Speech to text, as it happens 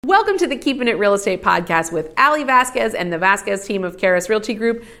Welcome to the Keeping It Real Estate podcast with Ali Vasquez and the Vasquez team of Karis Realty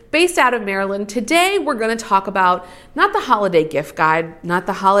Group based out of Maryland. Today, we're going to talk about not the holiday gift guide, not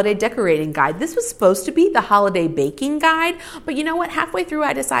the holiday decorating guide. This was supposed to be the holiday baking guide, but you know what? Halfway through,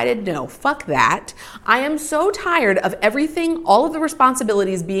 I decided, no, fuck that. I am so tired of everything, all of the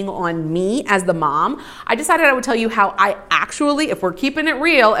responsibilities being on me as the mom. I decided I would tell you how I actually, if we're keeping it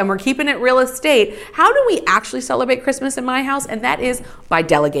real and we're keeping it real estate, how do we actually celebrate Christmas in my house? And that is by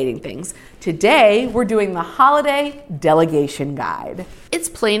delegating things. Today, we're doing the holiday delegation guide. It's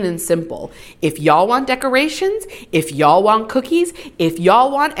plain and simple. If y'all want decorations, if y'all want cookies, if y'all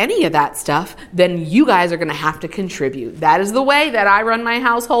want any of that stuff, then you guys are going to have to contribute. That is the way that I run my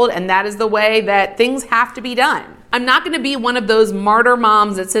household, and that is the way that things have to be done. I'm not going to be one of those martyr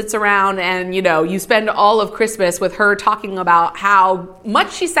moms that sits around and, you spend all of Christmas with her talking about how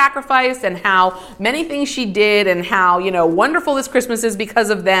much she sacrificed and how many things she did and how, wonderful this Christmas is because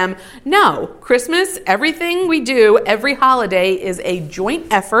of them. No, Christmas, everything we do, every holiday is a joint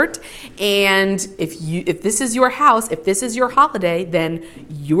effort. And if this is your house, if this is your holiday, then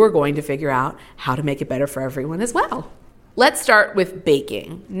you are going to figure out how to make it better for everyone as well. Let's start with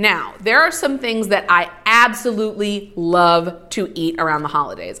baking. Now, there are some things that I absolutely love to eat around the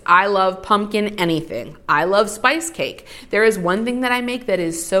holidays. I love pumpkin anything. I love spice cake. There is one thing that I make that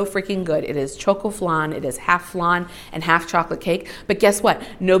is so freaking good. It is choco flan. It is half flan and half chocolate cake. But guess what?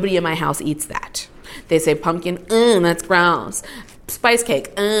 Nobody in my house eats that. They say pumpkin, that's gross. Spice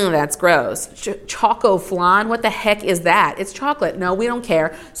cake, that's gross. Choco flan, what the heck is that? It's chocolate. No, we don't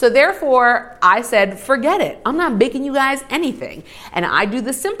care. So therefore, I said, forget it. I'm not baking you guys anything. And I do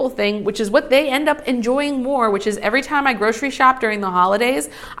the simple thing, which is what they end up enjoying more, which is every time I grocery shop during the holidays,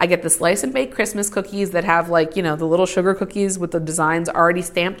 I get the slice and bake Christmas cookies that have the little sugar cookies with the designs already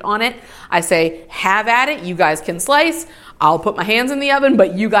stamped on it. I say, have at it. You guys can slice. I'll put my hands in the oven,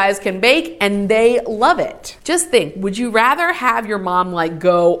 but you guys can bake, and they love it. Just think, would you rather have your mom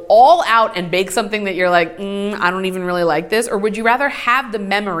go all out and bake something that you're like, I don't even really like this? Or would you rather have the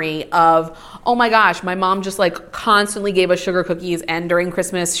memory of, oh my gosh, my mom just constantly gave us sugar cookies, and during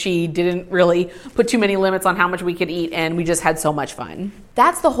Christmas, she didn't really put too many limits on how much we could eat, and we just had so much fun.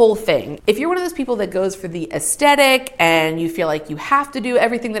 That's the whole thing. If you're one of those people that goes for the aesthetic and you feel like you have to do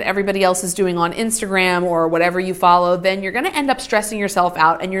everything that everybody else is doing on Instagram or whatever you follow, then you're going to end up stressing yourself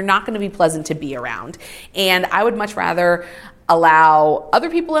out and you're not going to be pleasant to be around. And I would much rather allow other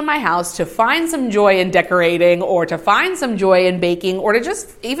people in my house to find some joy in decorating or to find some joy in baking, or to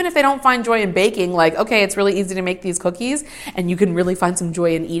just, even if they don't find joy in baking, okay, it's really easy to make these cookies and you can really find some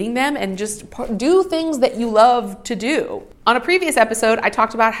joy in eating them and just do things that you love to do. On a previous episode, I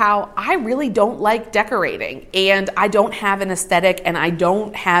talked about how I really don't like decorating, and I don't have an aesthetic, and I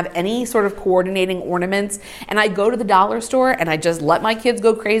don't have any sort of coordinating ornaments, and I go to the dollar store and I just let my kids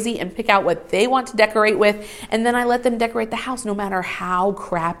go crazy and pick out what they want to decorate with, and then I let them decorate the house no matter how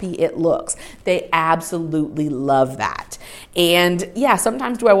crappy it looks. They absolutely love that. And yeah,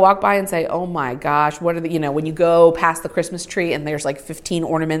 sometimes do I walk by and say, oh my gosh, what are the, when you go past the Christmas tree and there's 15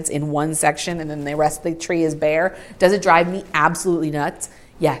 ornaments in one section and then the rest of the tree is bare, does it drive me absolutely nuts?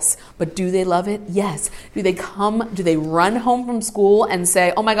 Yes. But do they love it? Yes. Do they run home from school and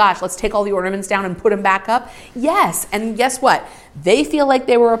say, oh my gosh, let's take all the ornaments down and put them back up? Yes. And guess what? They feel like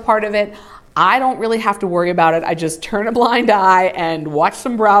they were a part of it. I don't really have to worry about it. I just turn a blind eye and watch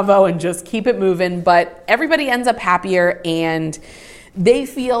some Bravo and just keep it moving. But everybody ends up happier and they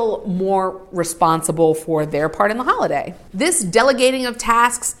feel more responsible for their part in the holiday. This delegating of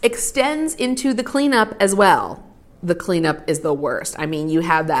tasks extends into the cleanup as well. The cleanup is the worst. I mean, you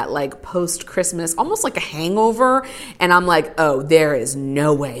have that post-Christmas, almost like a hangover. And I'm like, oh, there is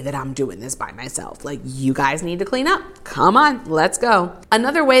no way that I'm doing this by myself. You guys need to clean up. Come on, let's go.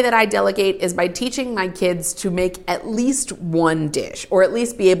 Another way that I delegate is by teaching my kids to make at least one dish, or at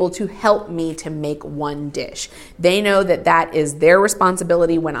least be able to help me to make one dish. They know that that is their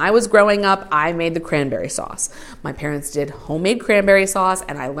responsibility. When I was growing up, I made the cranberry sauce. My parents did homemade cranberry sauce,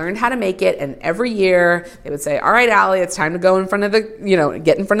 and I learned how to make it. And every year they would say, all right, Allie, it's time to go in front of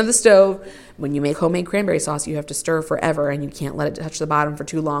get in front of the stove. When you make homemade cranberry sauce, you have to stir forever and you can't let it touch the bottom for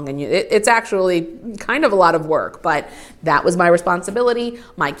too long. And it's actually kind of a lot of work, but that was my responsibility.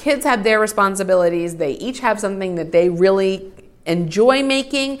 My kids have their responsibilities. They each have something that they really enjoy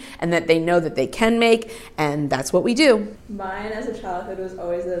making and that they know that they can make, and that's what we do. Mine as a childhood was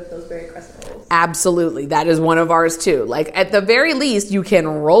always the Pillsbury crescent rolls. Absolutely. That is one of ours too. At the very least, you can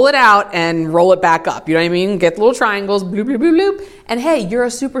roll it out and roll it back up. You know what I mean? Get the little triangles, bloop, bloop, bloop, bloop. And hey, you're a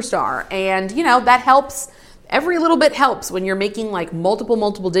superstar. And that helps every little bit helps when you're making like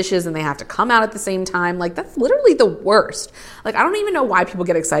multiple dishes and they have to come out at the same time. Like that's literally the worst. Like I don't even know why people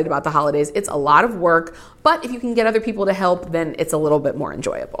get excited about the holidays. It's a lot of work, but if you can get other people to help, then it's a little bit more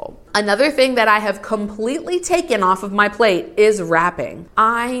enjoyable. Another thing that I have completely taken off of my plate is wrapping.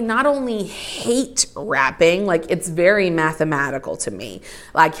 I not only hate wrapping, like it's very mathematical to me.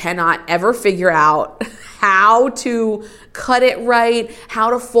 I cannot ever figure out how to cut it right,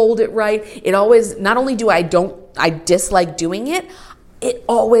 how to fold it right. It always, not only do I dislike doing it, it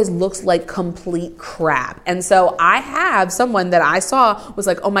always looks like complete crap. And so I have someone that I saw was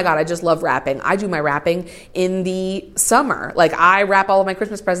like, oh my God, I just love wrapping. I do my wrapping in the summer. Like I wrap all of my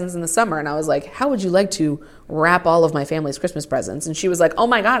Christmas presents in the summer. And I was like, how would you like to wrap all of my family's Christmas presents? And she was like, oh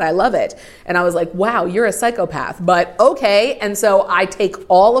my God, I love it. And I was like, wow, you're a psychopath, but okay. And so I take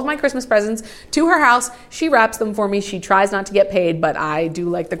all of my Christmas presents to her house. She wraps them for me. She tries not to get paid, but I do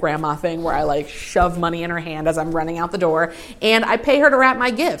like the grandma thing where I like shove money in her hand as I'm running out the door, and I pay her to wrap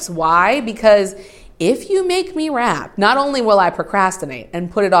my gifts. Why? Because if you make me wrap, not only will I procrastinate and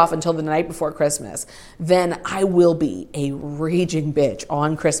put it off until the night before Christmas, then I will be a raging bitch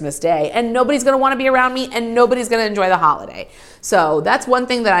on Christmas Day, and nobody's going to want to be around me, and nobody's going to enjoy the holiday. So that's one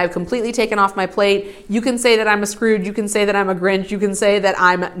thing that I've completely taken off my plate. You can say that I'm a Scrooge. You can say that I'm a Grinch. You can say that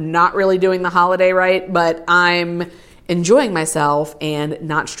I'm not really doing the holiday right, but I'm enjoying myself and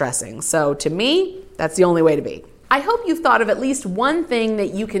not stressing. So to me, that's the only way to be. I hope you've thought of at least one thing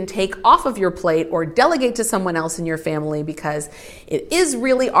that you can take off of your plate or delegate to someone else in your family, because it is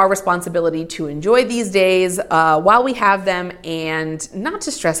really our responsibility to enjoy these days while we have them and not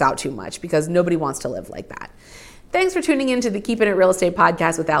to stress out too much, because nobody wants to live like that. Thanks for tuning in to the Keeping It Real Estate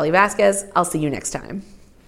podcast with Ali Vasquez. I'll see you next time.